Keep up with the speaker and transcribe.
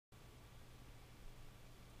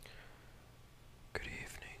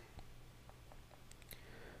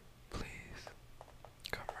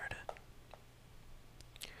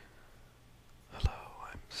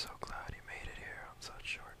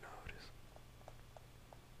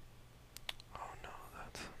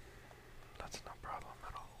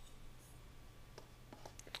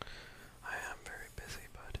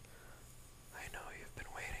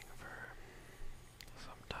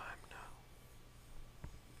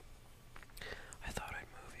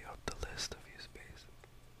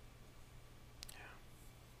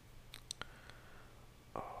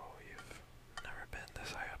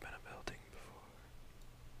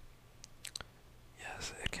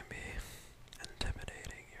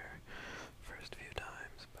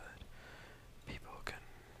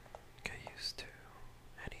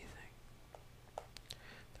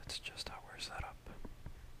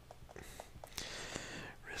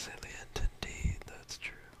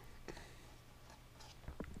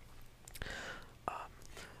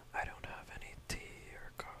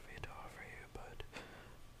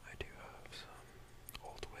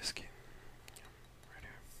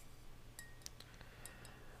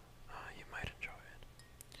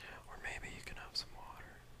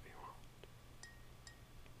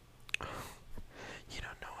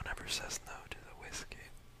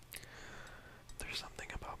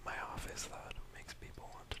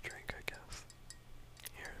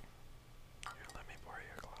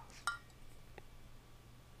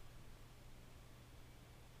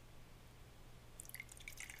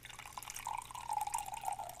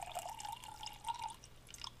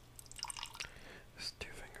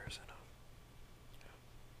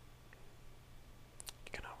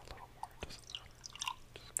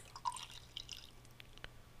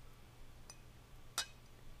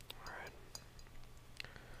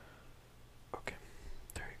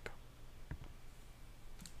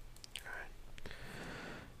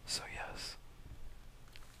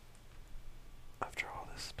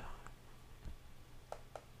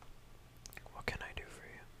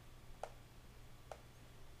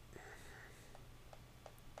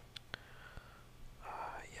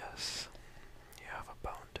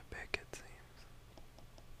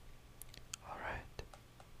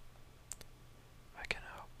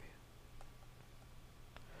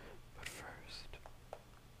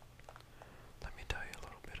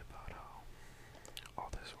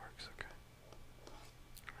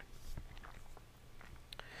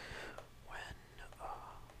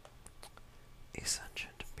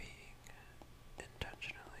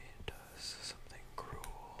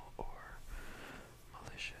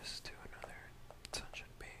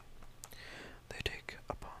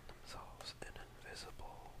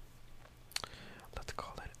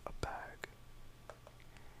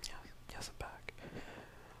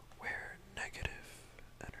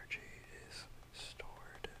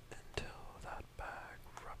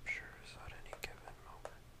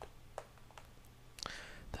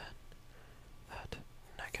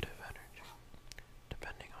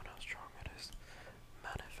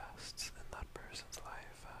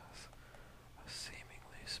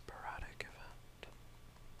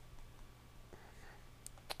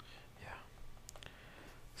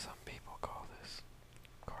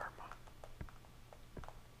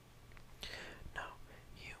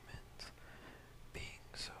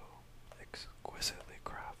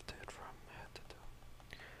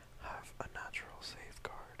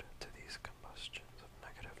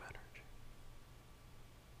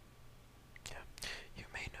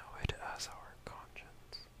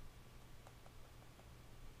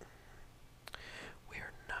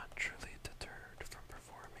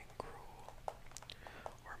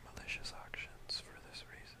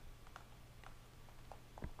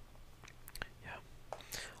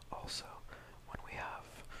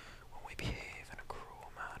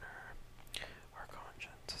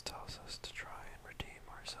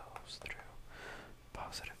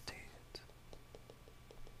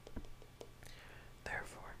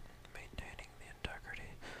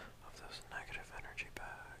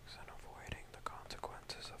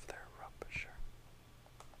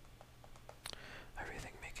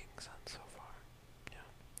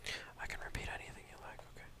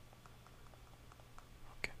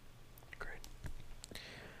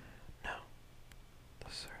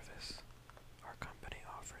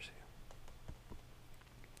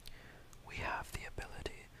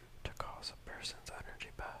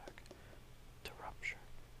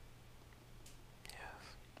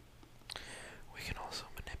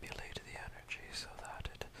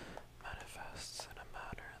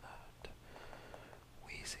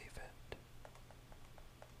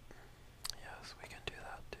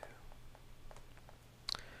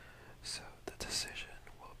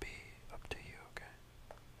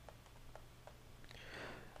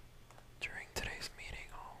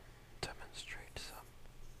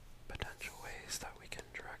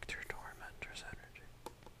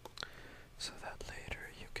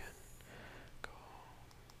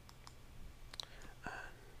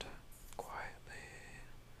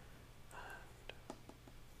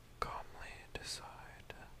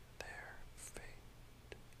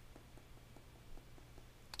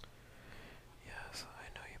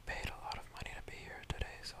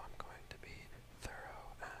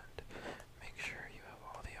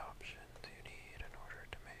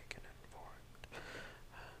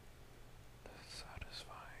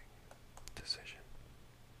decision.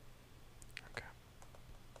 Okay.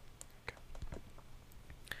 Okay.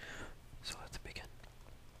 So let's begin.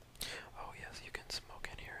 Oh yes, you can smoke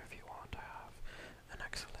in here if you want to have an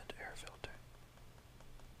excellent air filter.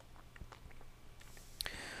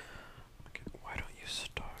 Okay, why don't you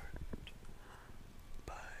start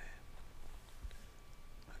by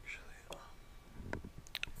actually,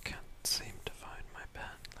 can't seem to find my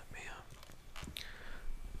pen. Let me,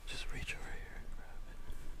 just reach over here and grab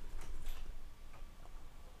it.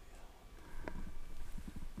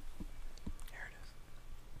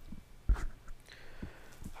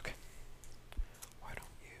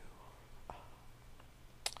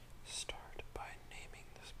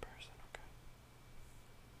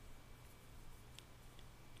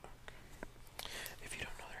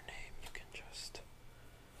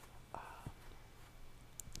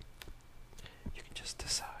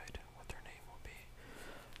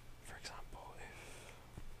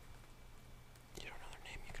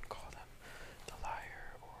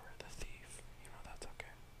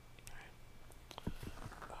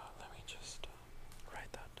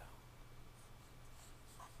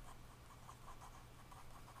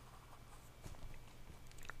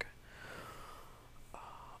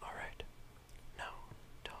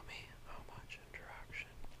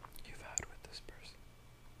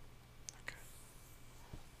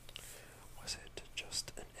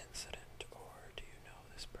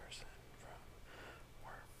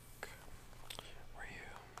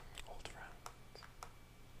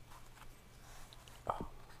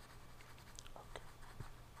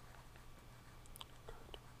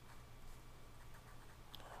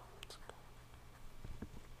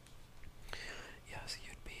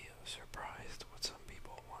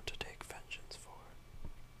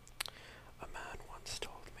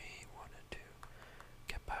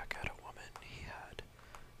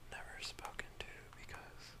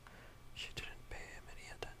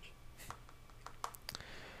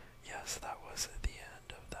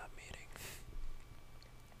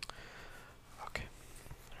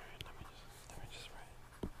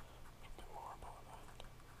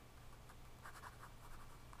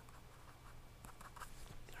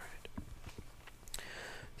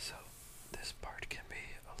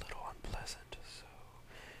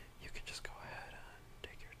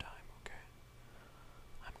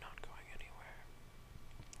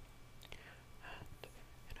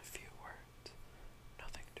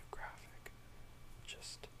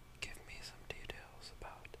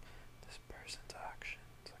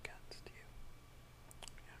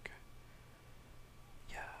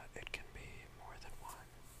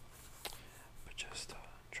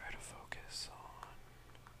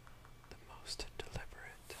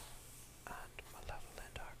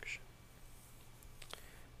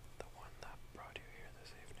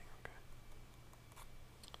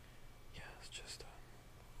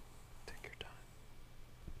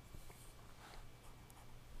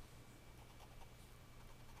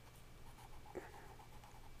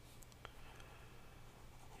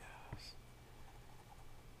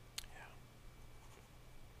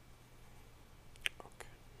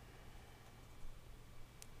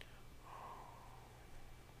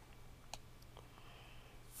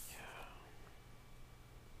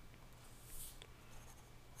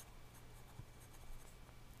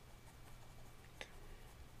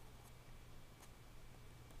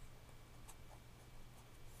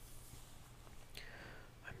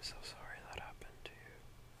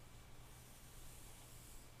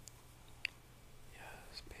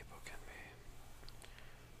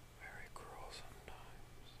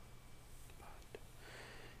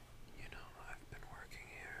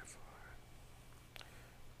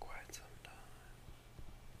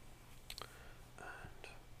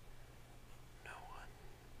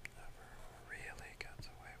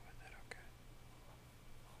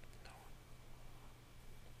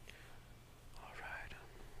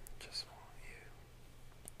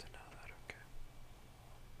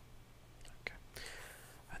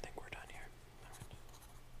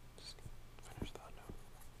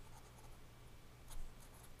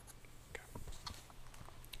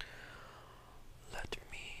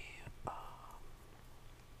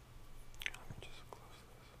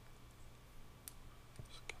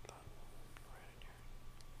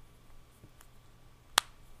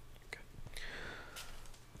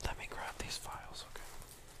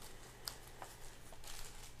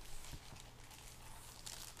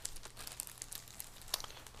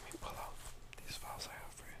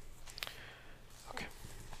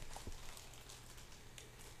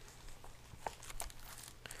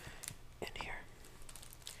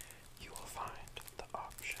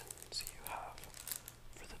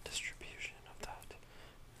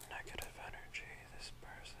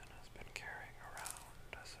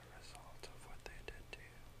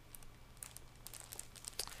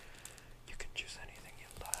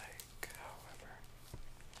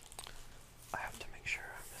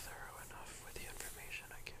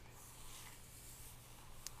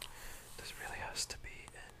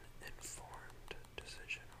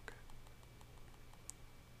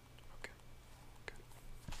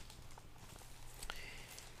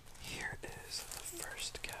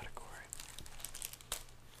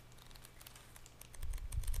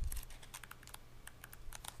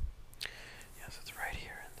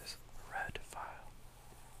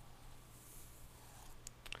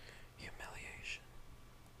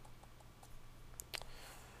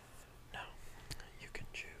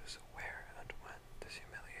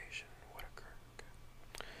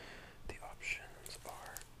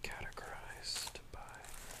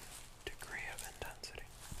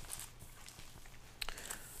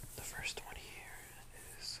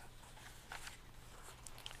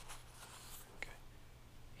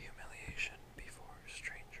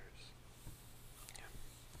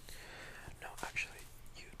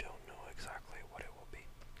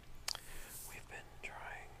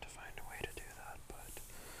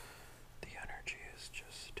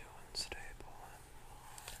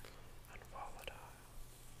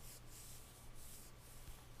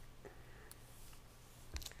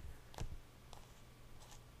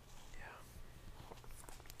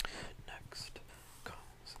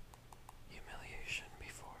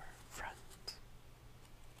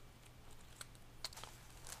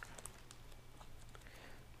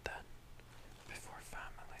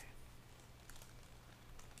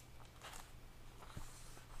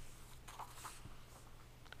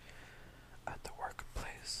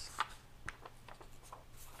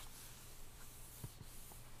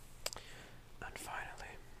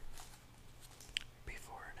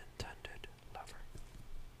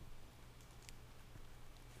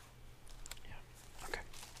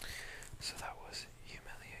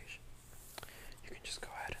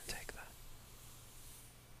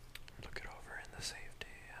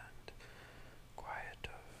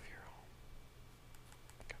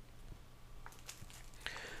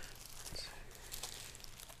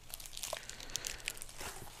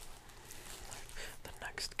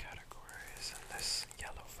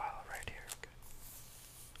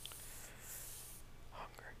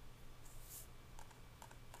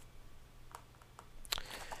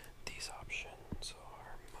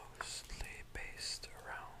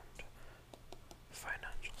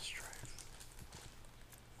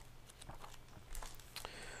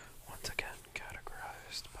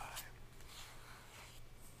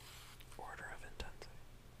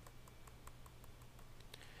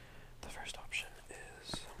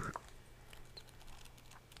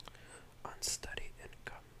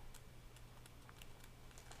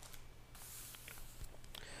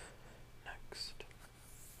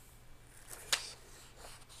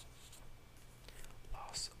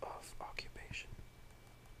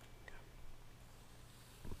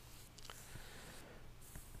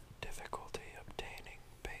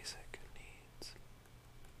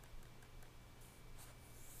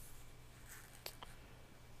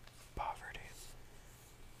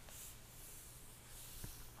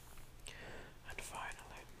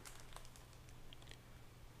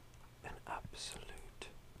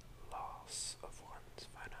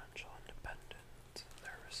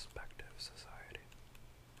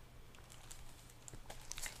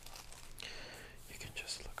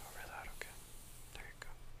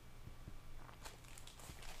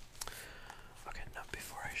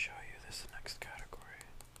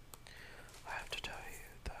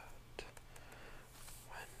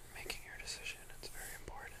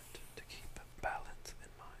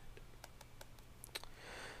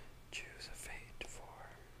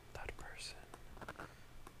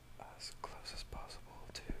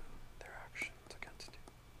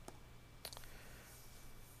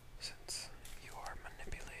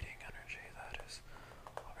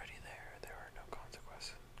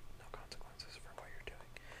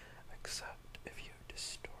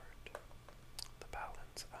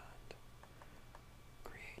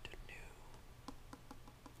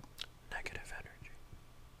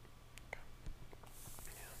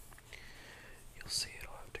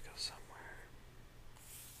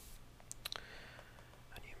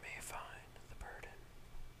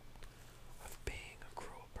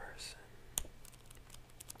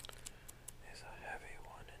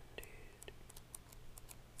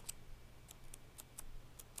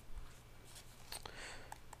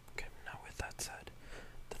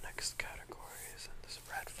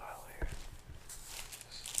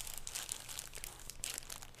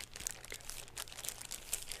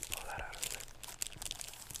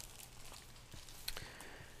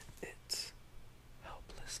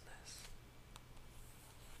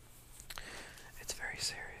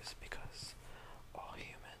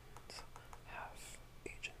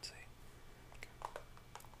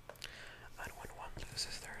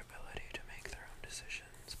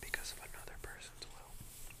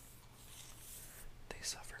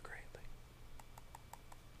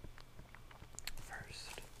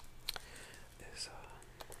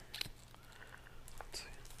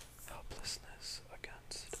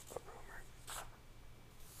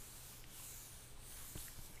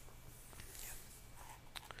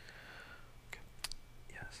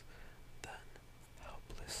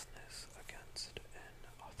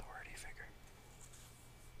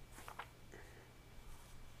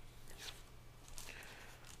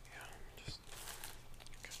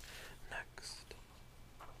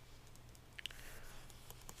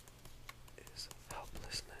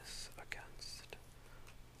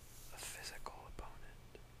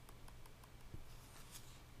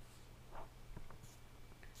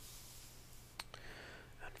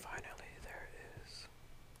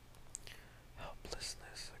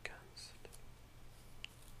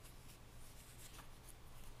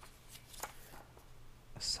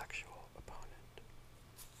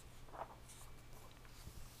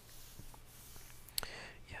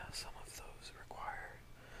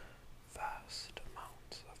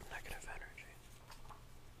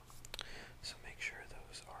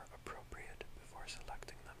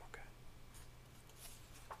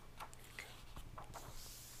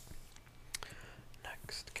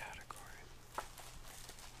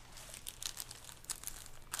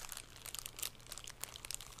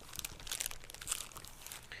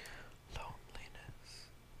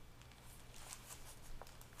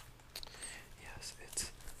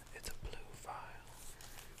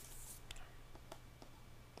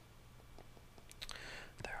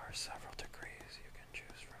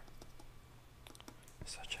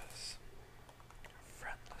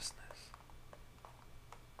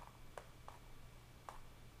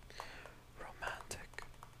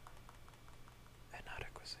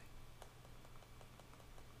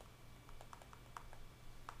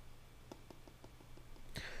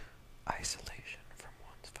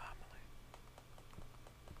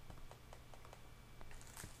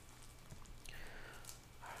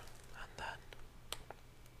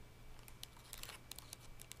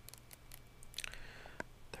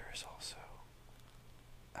 there's also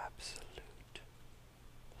absolute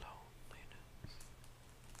loneliness.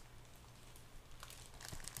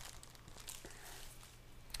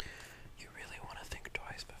 You really want to think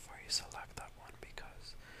twice before you select that one,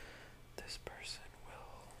 because this person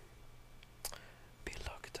will be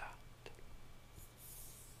looked at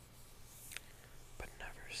but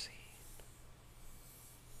never seen,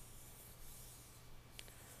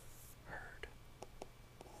 heard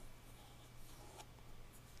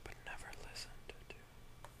but never listened to.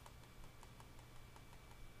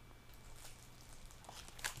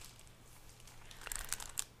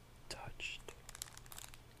 Touched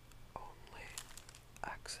only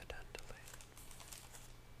accidentally.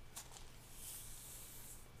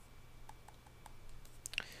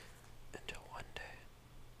 Until one day,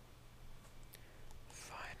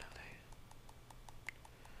 finally,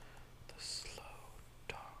 the slow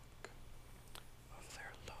talk of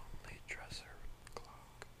their lonely dresser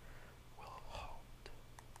clock will halt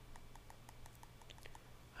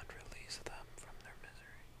and release them from their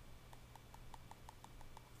misery.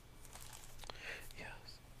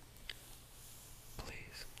 Yes,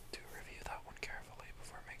 please do review that one carefully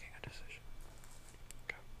before making a decision.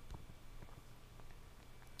 Okay.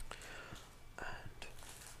 And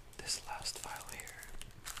this last file here,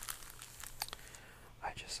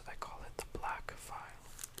 I call it the black file.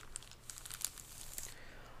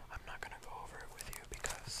 I'm not going to go over it with you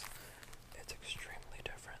because it's extremely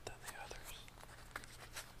different than the others.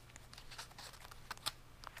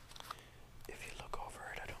 If you look over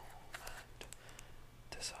it at home and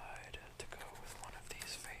decide to go with one of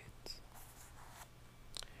these fates,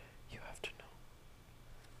 you have to know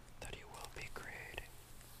that you will be creating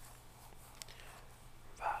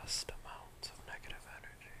vast amounts of negative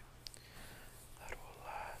energy that will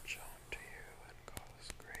latch onto you and cause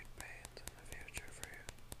great pains in the future for you.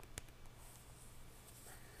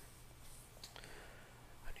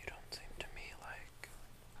 And you don't seem to me like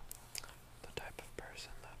the type of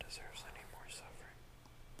person that deserves any more suffering.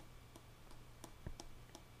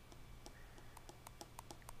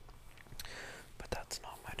 But that's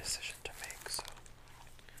not my decision to make, so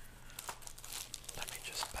let me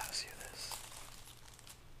just pass you this.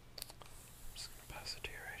 I'm just going to pass it to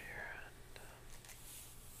you right here, and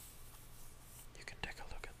you can take a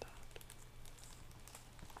look at that.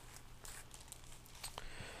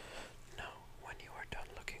 Now, when you are done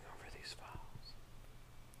looking over these files,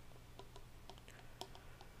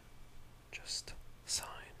 just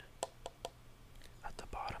sign at the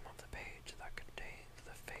bottom of the page that contains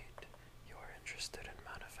the fate you are interested in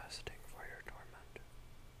manifesting for your tormentor.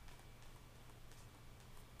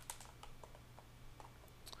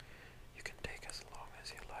 You can take as long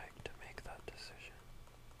as you like to make that decision.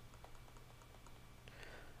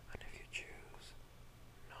 And if you choose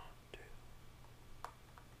not to,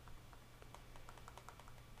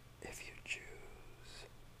 if you choose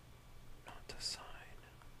not to sign,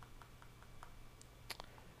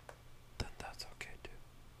 then that's okay too.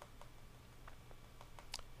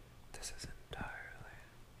 This isn't